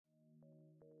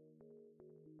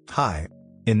Hi.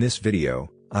 In this video,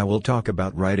 I will talk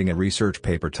about writing a research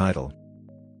paper title.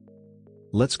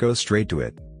 Let's go straight to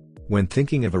it. When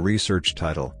thinking of a research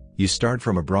title, you start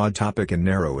from a broad topic and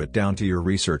narrow it down to your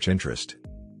research interest.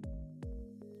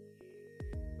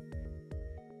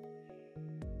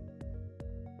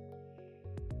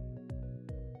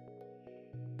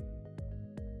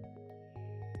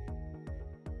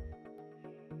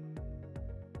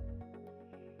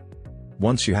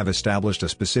 Once you have established a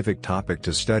specific topic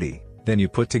to study, then you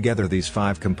put together these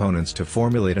 5 components to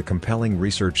formulate a compelling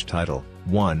research title.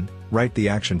 1. Write the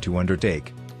action to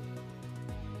undertake.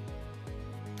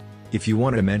 If you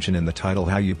want to mention in the title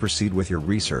how you proceed with your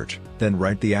research, then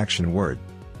write the action word.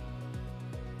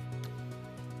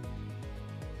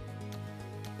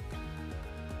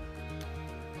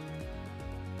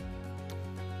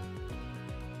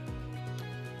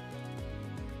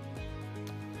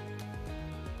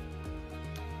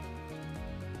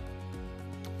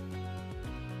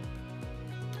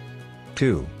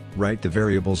 Two. Write the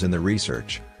variables in the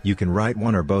research. You can write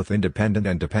one or both independent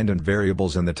and dependent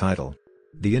variables in the title.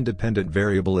 The independent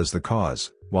variable is the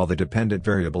cause, while the dependent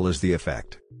variable is the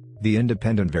effect. The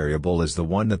independent variable is the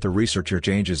one that the researcher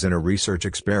changes in a research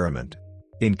experiment.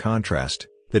 In contrast,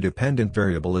 the dependent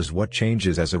variable is what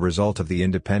changes as a result of the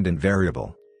independent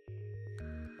variable.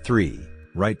 3.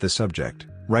 Write the subject.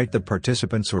 Write the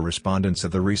participants or respondents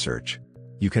of the research.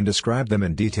 You can describe them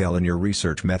in detail in your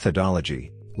research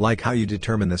methodology, like how you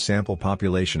determine the sample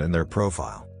population and their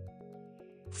profile.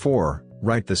 4.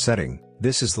 Write the setting.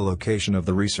 This is the location of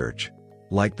the research.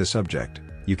 Like the subject,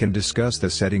 you can discuss the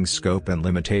setting, scope and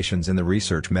limitations in the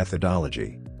research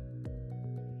methodology.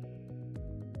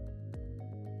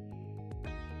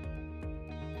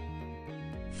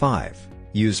 5.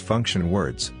 Use function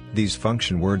words. These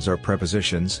function words are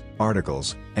prepositions,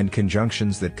 articles, and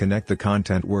conjunctions that connect the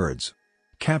content words.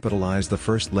 Capitalize the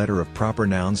first letter of proper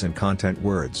nouns and content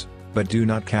words, but do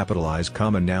not capitalize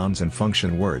common nouns and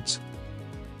function words.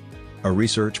 A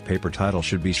research paper title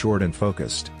should be short and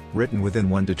focused, written within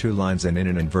 1 to 2 lines and in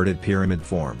an inverted pyramid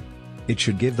form. It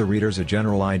should give the readers a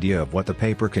general idea of what the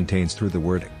paper contains through the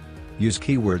wording. Use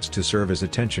keywords to serve as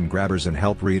attention grabbers and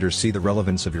help readers see the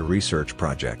relevance of your research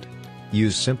project.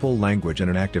 Use simple language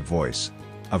and an active voice.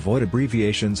 Avoid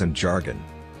abbreviations and jargon.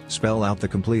 Spell out the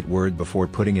complete word before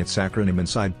putting its acronym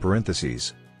inside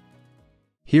parentheses.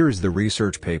 Here is the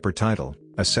research paper title,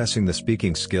 Assessing the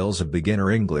Speaking Skills of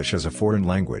Beginner English as a Foreign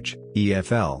Language,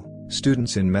 EFL,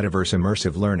 Students in Metaverse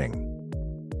Immersive Learning.